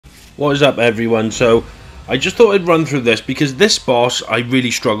What is up, everyone? So I just thought I'd run through this because this boss I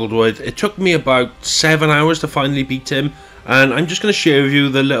really struggled with. It took me about 7 hours to finally beat him, and I'm just going to share with you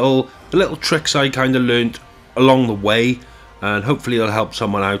the little tricks I kind of learned along the way, and hopefully it'll help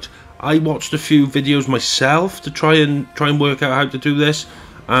someone out. I watched a few videos myself to try and work out how to do this,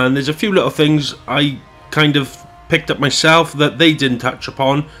 and there's a few little things I kind of picked up myself that they didn't touch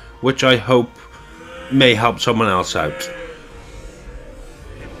upon, which I hope may help someone else out.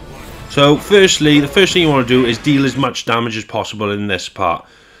 So firstly, the first thing you want to do is deal as much damage as possible in this part.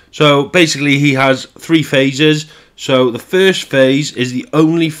 So basically he has 3 phases. So the first phase is the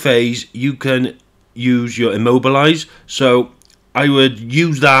only phase you can use your immobilize. So I would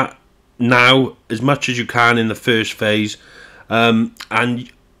use that now as much as you can in the first phase,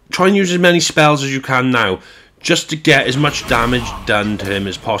 and try and use as many spells as you can now, just to get as much damage done to him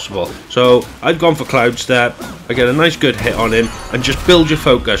as possible. So I've gone for Cloud Step. I get a nice good hit on him, and just build your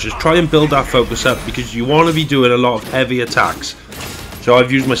focus. Just try and build that focus up, because you want to be doing a lot of heavy attacks. So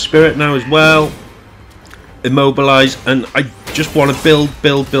I've used my Spirit now as well, immobilize, and I just want to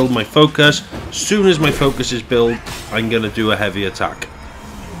build my focus. As soon as my focus is built, I'm going to do a heavy attack.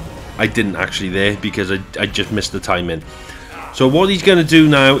 I didn't actually there because I just missed the timing. So what he's going to do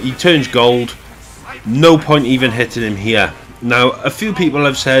now, he turns gold. No point even hitting him here. Now, a few people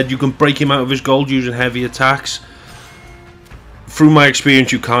have said you can break him out of his gold using heavy attacks. Through my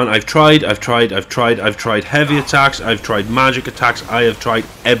experience, you can't. I've tried heavy attacks, I've tried magic attacks, I have tried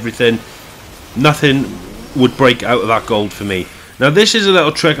everything. Nothing would break out of that gold for me. Now, this is a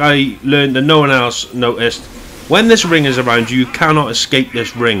little trick I learned that no one else noticed. When this ring is around you, you cannot escape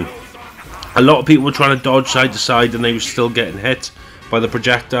this ring. A lot of people were trying to dodge side to side and they were still getting hit by the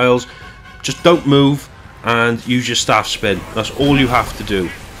projectiles. Just don't move and use your staff spin. That's all you have to do.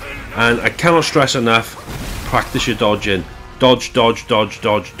 And I cannot stress enough, practice your dodging. Dodge, dodge, dodge,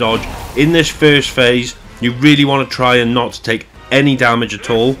 dodge, dodge. In this first phase, you really want to try and not to take any damage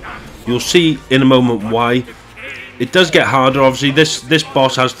at all. You'll see in a moment why. It does get harder, obviously. This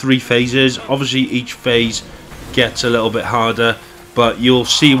boss has 3 phases. Obviously, each phase gets a little bit harder, but you'll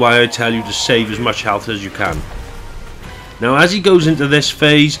see why I tell you to save as much health as you can. Now, as he goes into this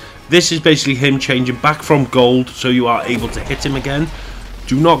phase, this is basically him changing back from gold, so you are able to hit him again.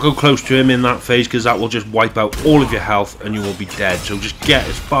 Do not go close to him in that phase, because that will just wipe out all of your health and you will be dead. So just get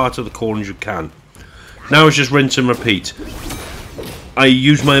as far to the corner as you can. Now it's just rinse and repeat. I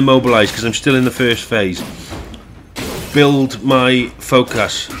use my immobilize because I'm still in the first phase. Build my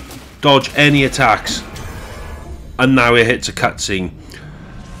focus. Dodge any attacks. And now it hits a cutscene.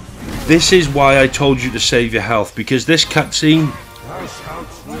 This is why I told you to save your health, because this cutscene,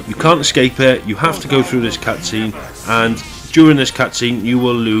 you can't escape it. You have to go through this cutscene, and during this cutscene you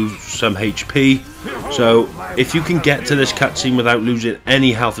will lose some HP. So if you can get to this cutscene without losing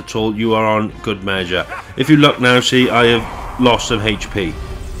any health at all, you are on good measure. If you look now, see I have lost some HP.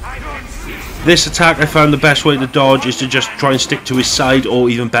 This attack, I found the best way to dodge is to just try and stick to his side, or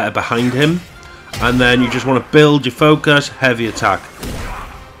even better, behind him. And then you just want to build your focus, heavy attack.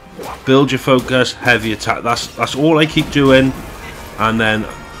 Build your focus, heavy attack. That's all I keep doing, and then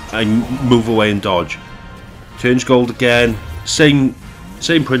I move away and dodge. Turns gold again. Same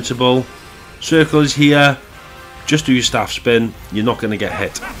principle. Circle is here. Just do your staff spin. You're not going to get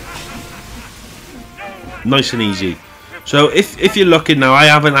hit. Nice and easy. So if you're looking now, I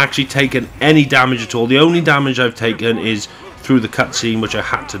haven't actually taken any damage at all. The only damage I've taken is through the cutscene, which I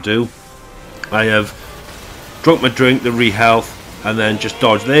had to do. I have drunk my drink, the re-health, and then just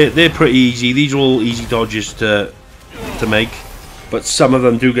dodge. They're pretty easy. These are all easy dodges to make, but some of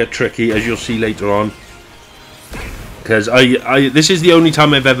them do get tricky, as you'll see later on. Because this is the only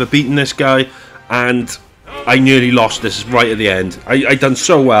time I've ever beaten this guy, and I nearly lost this right at the end. I done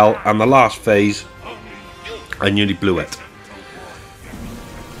so well, and the last phase, I nearly blew it.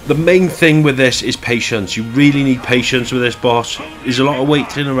 The main thing with this is patience. You really need patience with this boss. There's a lot of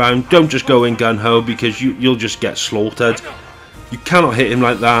waiting around. Don't just go in gun-ho, because you'll just get slaughtered. You cannot hit him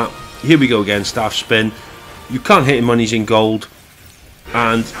like that. Here we go again, staff spin. You can't hit him when he's in gold.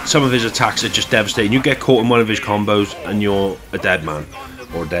 And some of his attacks are just devastating. You get caught in one of his combos and you're a dead man.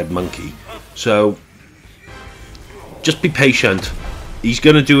 Or a dead monkey. So just be patient. He's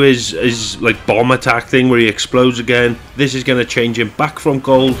going to do his like bomb attack thing where he explodes again. This is going to change him back from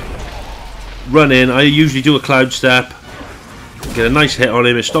gold. Run in. I usually do a Cloud Step. Get a nice hit on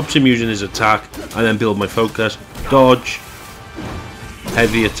him. It stops him using his attack. And then build my focus. Dodge.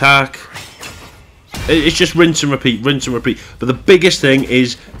 Heavy attack. It's just rinse and repeat, rinse and repeat. But the biggest thing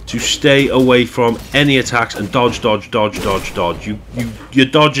is to stay away from any attacks and dodge, dodge, dodge, dodge, dodge. Your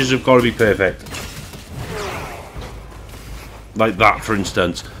dodges have got to be perfect. Like that, for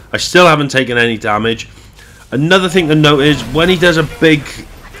instance. I still haven't taken any damage. Another thing to note is when he does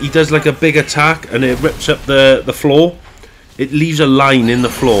like a big attack and it rips up the floor, it leaves a line in the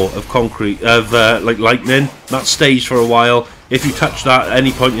floor of concrete, like lightning. That stays for a while. If you touch that at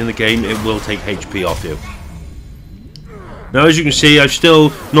any point in the game, it will take HP off you. Now, as you can see, I've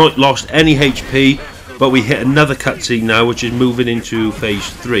still not lost any HP, but we hit another cutscene now, which is moving into phase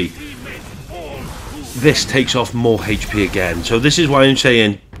 3. This takes off more HP again, so this is why I'm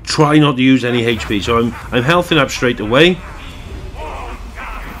saying try not to use any HP. So I'm healthing up straight away.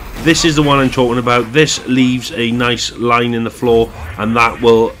 This is the one I'm talking about. This leaves a nice line in the floor, and that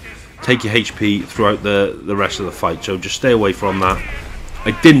will take your HP throughout the rest of the fight, so just stay away from that.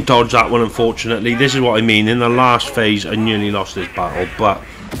 I didn't dodge that one, unfortunately. This is what I mean. In the last phase, I nearly lost this battle, but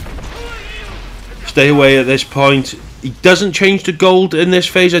stay away at this point. He doesn't change to gold in this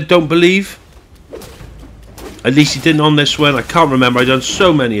phase, I don't believe. At least he didn't on this one. I can't remember. I've done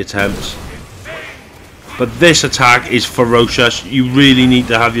so many attempts. But this attack is ferocious. You really need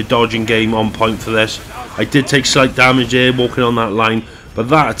to have your dodging game on point for this. I did take slight damage here walking on that line, but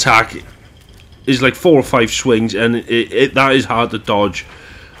that attack is like 4 or 5 swings, and that is hard to dodge.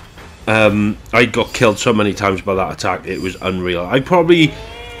 I got killed so many times by that attack, it was unreal. I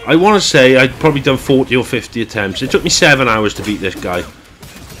want to say I'd probably done 40 or 50 attempts. It took me 7 hours to beat this guy.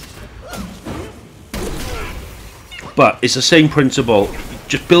 But it's the same principle.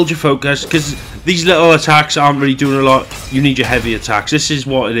 Just build your focus, because these little attacks aren't really doing a lot. You need your heavy attacks. This is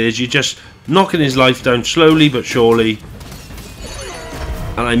what it is. You're just knocking his life down slowly but surely.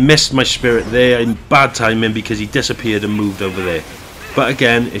 And I missed my spirit there in bad timing because he disappeared and moved over there. But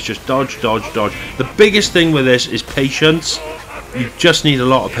again, it's just dodge, dodge, dodge. The biggest thing with this is patience. You just need a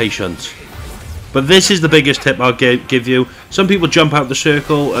lot of patience. But this is the biggest tip I'll give you. Some people jump out the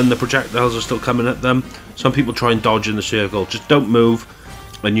circle and the projectiles are still coming at them. Some people try and dodge in the circle. Just don't move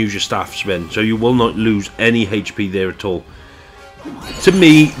and use your staff spin, so you will not lose any HP there at all. To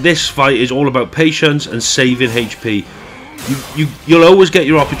me, this fight is all about patience and saving HP. You'll always get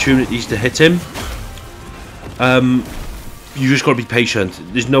your opportunities to hit him. You just got to be patient.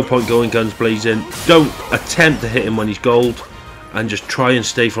 There's no point going guns blazing. Don't attempt to hit him when he's gold, and just try and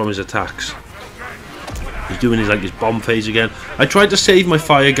stay from his attacks. He's doing his bomb phase again. I tried to save my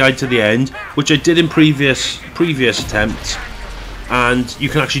fire guide to the end, which I did in previous attempts, and you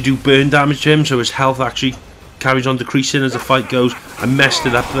can actually do burn damage to him, so his health actually carries on decreasing as the fight goes. I messed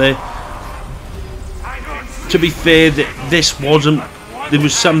it up there. To be fair, there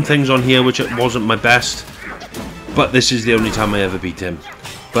was some things on here which it wasn't my best, but this is the only time I ever beat him.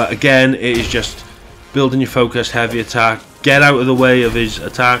 But again, it is just building your focus, heavy attack, get out of the way of his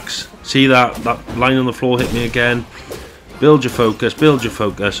attacks. See that line on the floor hit me again. Build your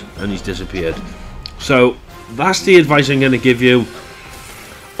focus, and he's disappeared. So that's the advice I'm going to give you.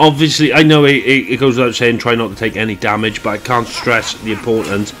 Obviously, I know it goes without saying try not to take any damage, but I can't stress the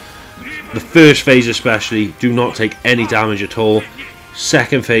importance. The first phase especially, do not take any damage at all.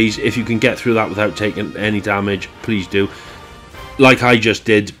 Second phase, if you can get through that without taking any damage, please do. Like I just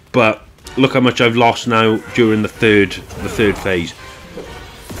did, but look how much I've lost now during the third phase.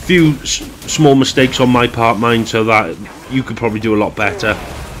 Few small mistakes on my part, mind, so that you could probably do a lot better.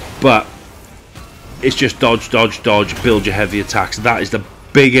 But it's just dodge, dodge, dodge, build your heavy attacks. That is the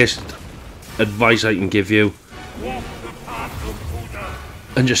biggest advice I can give you.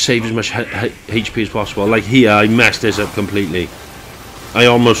 And just save as much HP as possible. Like here, I messed this up completely. I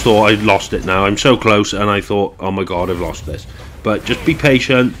almost thought I'd lost it now. I'm so close, and I thought, oh my god, I've lost this. But just be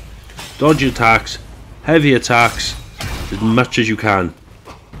patient, dodge your attacks, heavy attacks, as much as you can.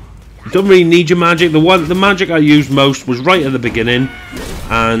 You don't really need your magic. The magic I used most was right at the beginning,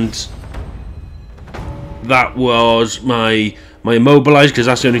 and that was my immobilize, because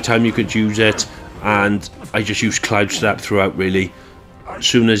that's the only time you could use it, and I just used cloud step throughout really. As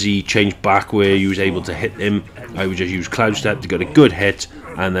soon as he changed back where you was able to hit him, I would just use cloud step to get a good hit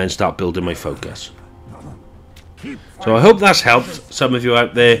and then start building my focus. So I hope that's helped some of you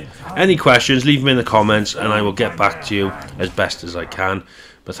out there. Any questions, leave them in the comments and I will get back to you as best as I can.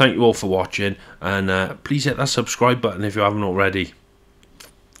 But thank you all for watching, and please hit that subscribe button if you haven't already.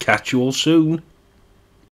 Catch you all soon.